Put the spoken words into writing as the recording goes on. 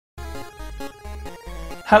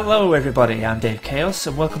Hello everybody, I'm Dave Chaos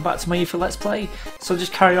and welcome back to my Aether Let's Play. So I'll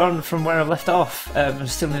just carry on from where I've left off. I'm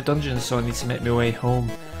still in a dungeon, so I need to make my way home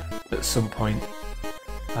at some point.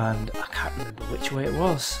 And I can't remember which way it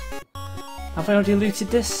was. Have I already looted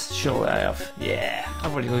this? Surely I have. Yeah,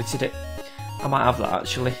 I've already looted it. I might have that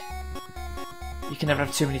actually. You can never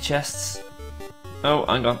have too many chests. Oh,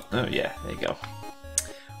 hang on. Oh yeah, there you go.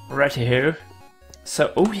 Right here.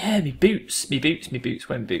 So, oh yeah, me boots.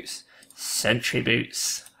 When boots? Sentry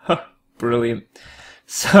boots. Brilliant.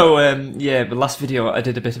 So, yeah, the last video I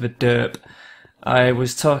did a bit of a derp. I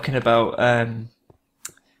was talking about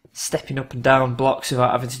stepping up and down blocks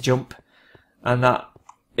without having to jump, and that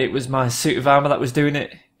it was my suit of armour that was doing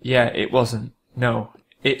it. Yeah, it wasn't. No,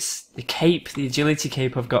 it's the cape, the agility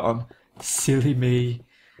cape I've got on. Silly me.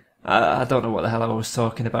 I don't know what the hell I was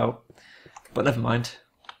talking about, but never mind.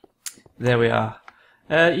 There we are.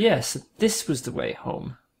 Yeah, so this was the way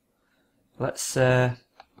home. Let's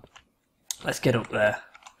get up there,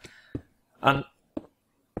 and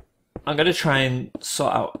I'm gonna try and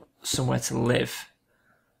sort out somewhere to live.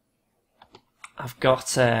 I've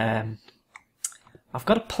got a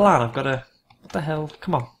plan. What the hell?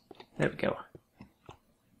 Come on, there we go.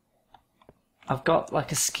 I've got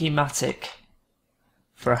like a schematic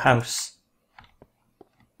for a house.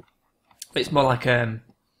 It's more like a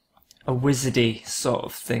wizardy sort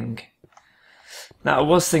of thing. Now, I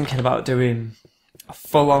was thinking about doing a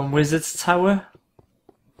full-on wizard's tower,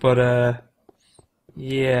 but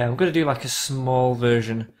yeah, I'm going to do like a small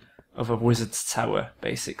version of a wizard's tower,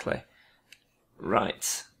 basically.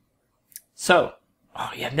 Right. So,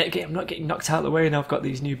 oh yeah, I'm not getting knocked out of the way now I've got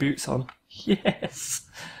these new boots on. Yes!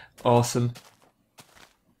 Awesome.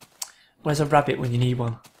 Where's a rabbit when you need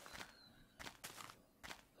one?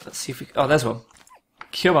 Let's see if we... Oh, there's one.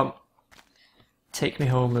 Come on. Take me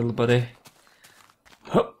home, little buddy.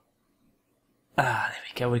 Ah, there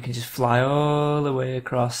we go, we can just fly all the way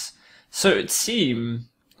across. So it would seem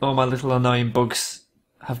all my little annoying bugs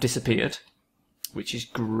have disappeared, which is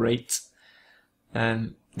great.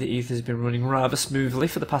 The Aether's been running rather smoothly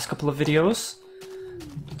for the past couple of videos.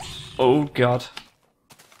 Oh god.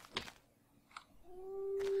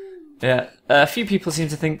 Yeah, a few people seem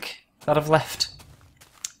to think that I've left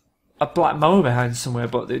a black mower behind somewhere,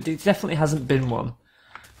 but there definitely hasn't been one.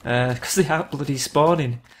 Because they aren't bloody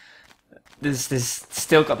spawning. There's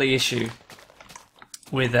still got the issue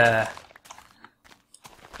with the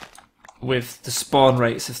spawn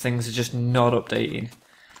rates of things are just not updating.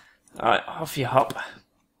 Alright, off you hop.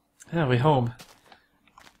 Now we're home.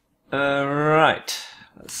 Right,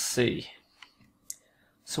 let's see.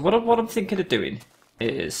 So what I'm thinking of doing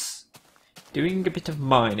is doing a bit of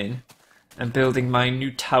mining and building my new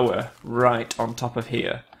tower right on top of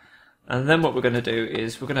here. And then what we're going to do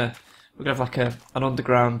is we're gonna have like an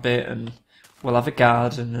underground bit, and we'll have a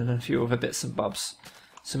garden and a few other bits and bobs.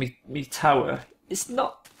 So me tower, it's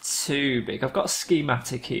not too big. I've got a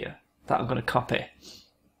schematic here that I'm going to copy.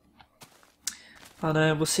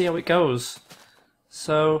 And we'll see how it goes.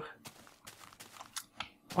 So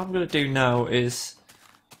what I'm going to do now is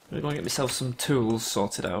I'm going to get myself some tools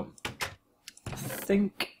sorted out. I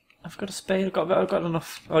think I've got a spade. I've got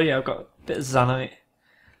enough. Oh yeah, I've got a bit of zanite.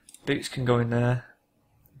 Boots can go in there.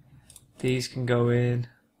 These can go in.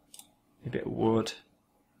 A bit of wood.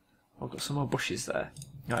 Oh, I've got some more bushes there.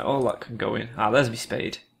 Right, all that can go in. Ah, there's my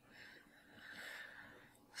spade.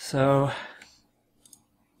 So,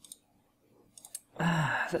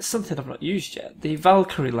 that's something I've not used yet. The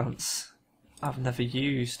Valkyrie lance I've never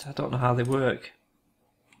used. I don't know how they work.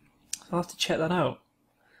 I'll have to check that out.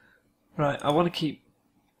 Right, I want to keep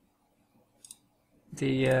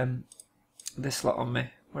the this lot on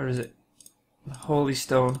me. Where is it? The Holy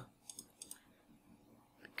Stone.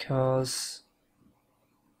 Because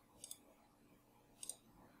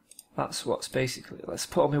that's what's basically... Let's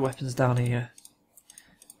put all my weapons down here.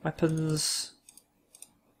 Weapons.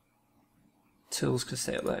 Tools can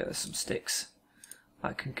stay up there. There's some sticks.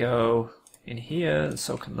 That can go in here, and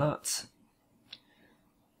so can that.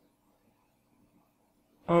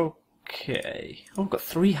 Okay. Oh, I've got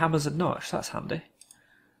 3 hammers and notch. That's handy.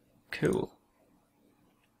 Cool.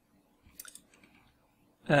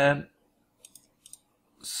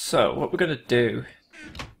 So what we're going to do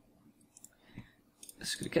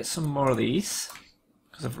is going to get some more of these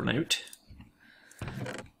because I've run out.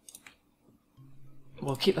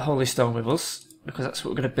 We'll keep the Holy Stone with us because that's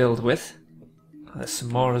what we're going to build with. Oh, there's some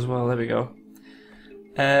more as well. There we go.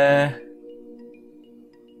 And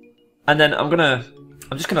then I'm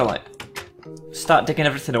just gonna like start digging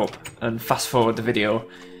everything up and fast forward the video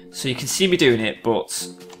so you can see me doing it, but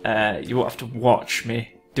you won't have to watch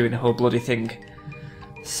me doing the whole bloody thing.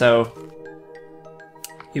 So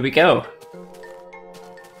Here we go.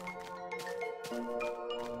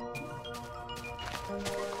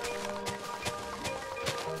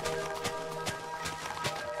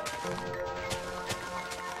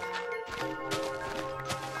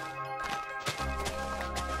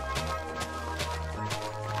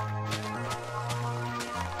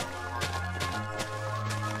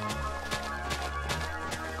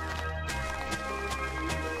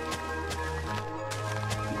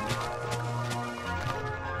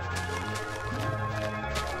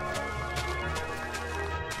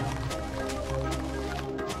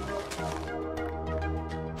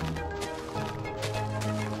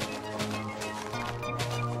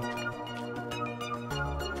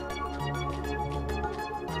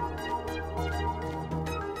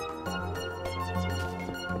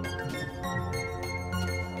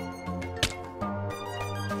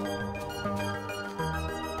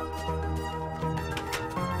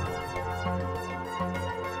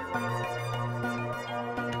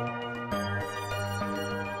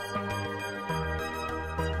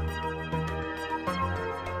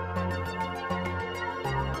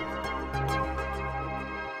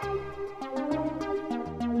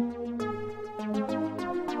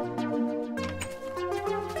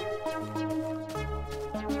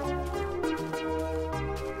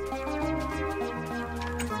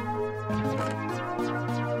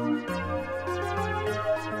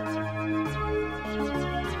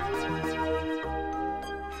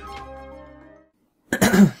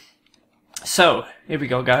 So, here we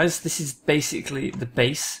go guys, this is basically the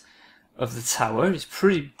base of the tower. It's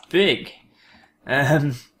pretty big.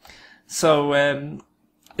 This is going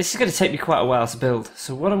to take me quite a while to build,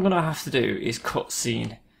 so what I'm going to have to do is cut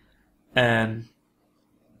scene to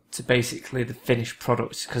basically the finished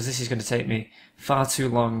product, because this is going to take me far too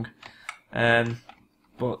long.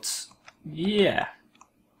 But yeah,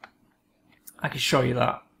 I can show you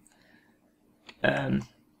that.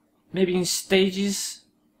 Maybe in stages.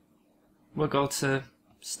 We'll go to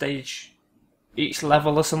stage each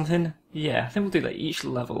level or something. Yeah, I think we'll do that each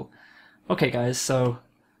level. Okay guys, so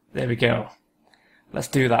there we go. Let's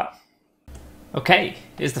do that. Okay,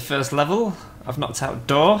 here's the first level. I've knocked out a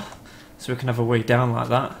door, so we can have a way down like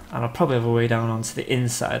that. And I'll probably have a way down onto the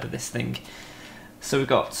inside of this thing. So we've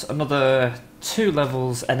got another 2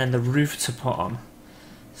 levels and then the roof to put on.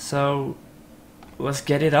 So let's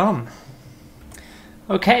get it on.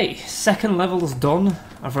 Okay, second level's done.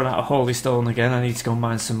 I've run out of holy stone again. I need to go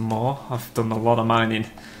mine some more. I've done a lot of mining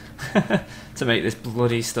to make this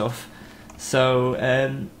bloody stuff. So,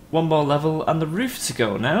 one more level and the roof to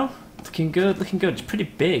go now. Looking good, looking good. It's pretty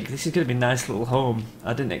big. This is going to be a nice little home.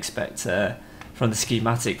 I didn't expect from the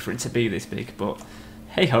schematic for it to be this big, but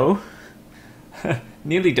hey ho.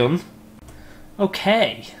 Nearly done.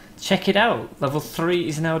 Okay, check it out. Level 3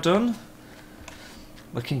 is now done.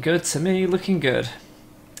 Looking good to me, looking good.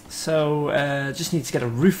 So, just need to get a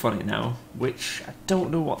roof on it now, which I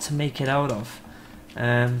don't know what to make it out of.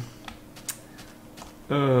 I'll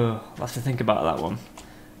have to think about that one.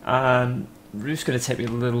 Roof's going to take me a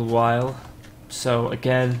little while, so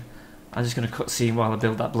again, I'm just going to cut scene while I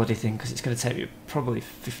build that bloody thing, because it's going to take me probably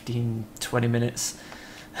 15-20 minutes.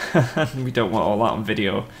 And we don't want all that on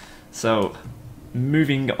video. So,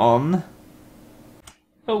 moving on.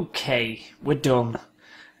 Okay, we're done.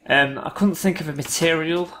 I couldn't think of a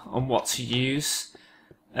material on what to use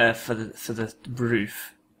for the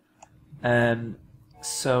roof,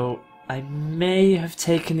 so I may have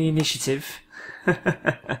taken the initiative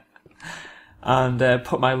and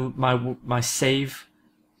put my save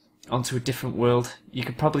onto a different world. You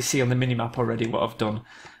can probably see on the minimap already what I've done,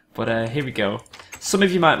 but here we go. Some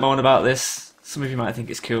of you might moan about this, some of you might think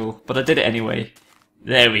it's cool, but I did it anyway.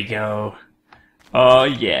 There we go. Oh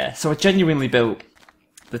yeah, so I genuinely built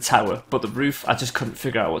the tower, but the roof, I just couldn't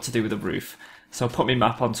figure out what to do with the roof. So I put my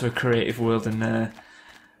map onto a creative world and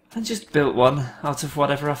just built one out of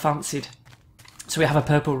whatever I fancied. So we have a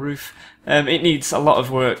purple roof. It needs a lot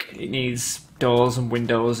of work. It needs doors and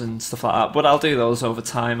windows and stuff like that, but I'll do those over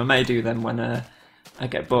time. I may do them when I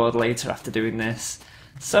get bored later after doing this.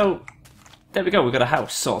 So there we go, we've got a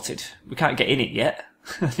house sorted. We can't get in it yet.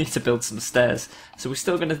 I need to build some stairs. So we're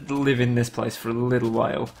still going to live in this place for a little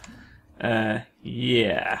while.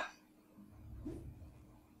 Yeah.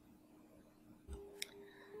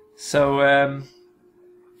 So,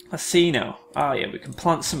 let's see now. Oh yeah, we can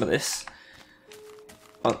plant some of this.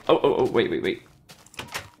 Oh, wait.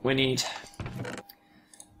 We need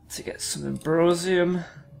to get some ambrosium.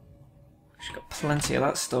 We've got plenty of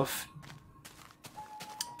that stuff.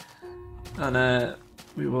 And,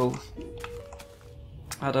 we will...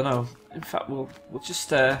 I don't know. In fact, we'll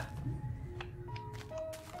just,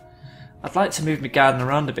 I'd like to move my garden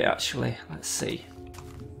around a bit actually. Let's see.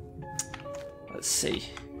 Let's see.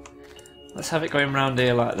 Let's have it going round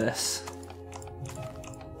here like this.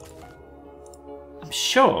 I'm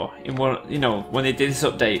sure in one, you know, when they did this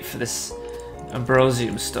update for this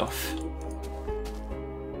Ambrosium stuff,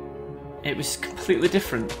 it was completely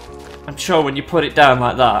different. I'm sure when you put it down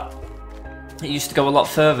like that, it used to go a lot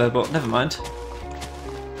further, but never mind.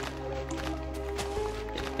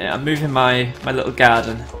 Yeah, I'm moving my little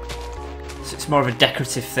garden, so it's more of a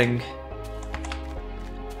decorative thing.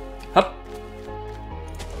 Up,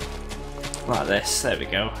 like this. There we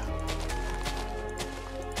go.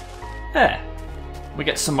 There. We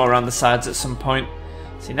get some more around the sides at some point.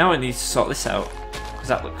 See, now I need to sort this out because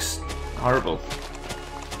that looks horrible.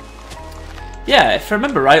 Yeah, if I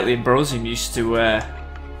remember rightly, Ambrosium used to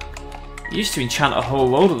enchant a whole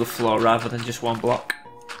load of the floor rather than just one block.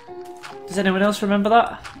 Does anyone else remember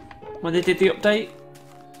that when they did the update?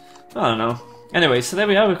 I don't know. Anyway, so there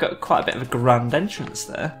we are. We've got quite a bit of a grand entrance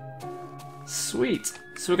there. Sweet.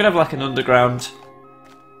 So we're gonna have like an underground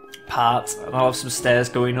part, and I'll have some stairs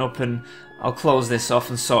going up, and I'll close this off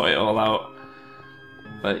and sort it all out.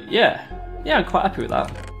 But yeah, I'm quite happy with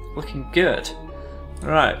that. Looking good.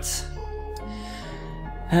 Right.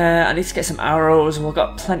 I need to get some arrows, and we've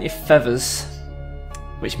got plenty of feathers,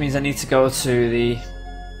 which means I need to go to the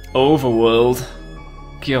overworld.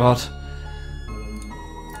 God.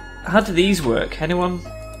 How do these work? Anyone?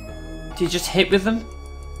 Do you just hit with them?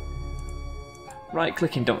 Right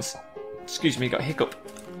clicking don't... Excuse me, got a hiccup.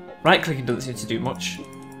 Right clicking doesn't seem to do much.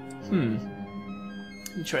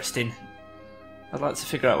 Interesting. I'd like to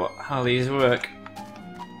figure out how these work.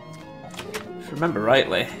 If I remember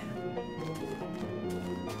rightly,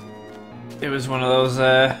 it was one of those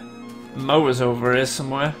mowers over here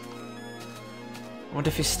somewhere. I wonder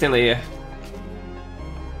if he's still here.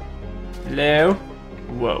 Hello?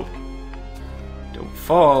 Whoa. Don't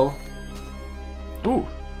fall. Ooh.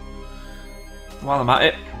 While I'm at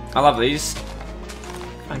it, I'll have these.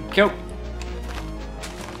 Thank you.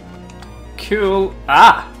 Cool.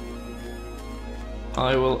 Ah!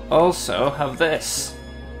 I will also have this.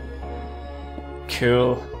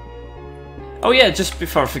 Cool. Oh yeah, just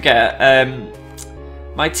before I forget,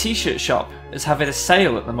 my t-shirt shop is having a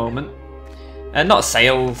sale at the moment. Not a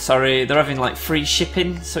sale, sorry, they're having like free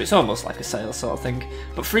shipping, so it's almost like a sale sort of thing.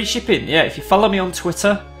 But free shipping, yeah, if you follow me on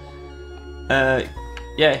Twitter,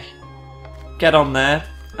 yeah, get on there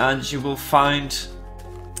and you will find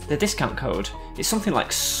the discount code. It's something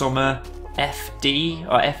like Summer FD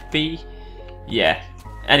or FB. Yeah.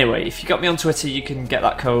 Anyway, if you got me on Twitter, you can get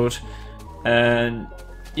that code, and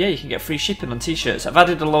yeah, you can get free shipping on t-shirts. I've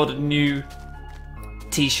added a load of new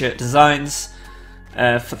t-shirt designs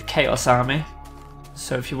for the Chaos Army.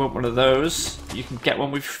 So if you want one of those, you can get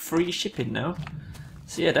one with free shipping now.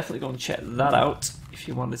 So yeah, definitely go and check that out if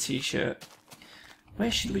you want a t-shirt. Where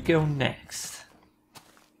should we go next?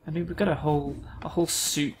 I mean, we've got a whole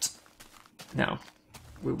suit now.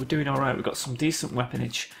 We're doing alright, we've got some decent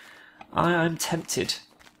weaponage. I'm tempted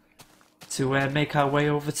to make our way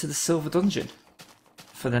over to the Silver Dungeon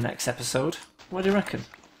for the next episode. What do you reckon?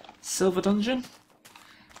 Silver Dungeon?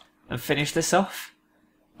 And finish this off?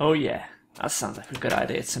 Oh yeah, that sounds like a good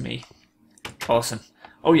idea to me. Awesome.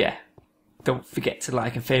 Oh yeah, don't forget to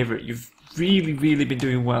like and favourite. You've really been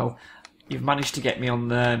doing well. You've managed to get me on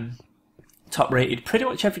the top rated pretty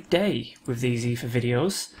much every day with these Aether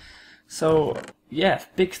videos. So yeah,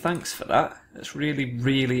 big thanks for that. That's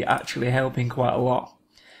really actually helping quite a lot.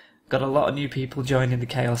 Got a lot of new people joining the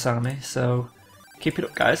Chaos Army, so keep it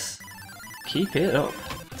up guys. Keep it up.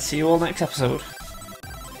 See you all next episode.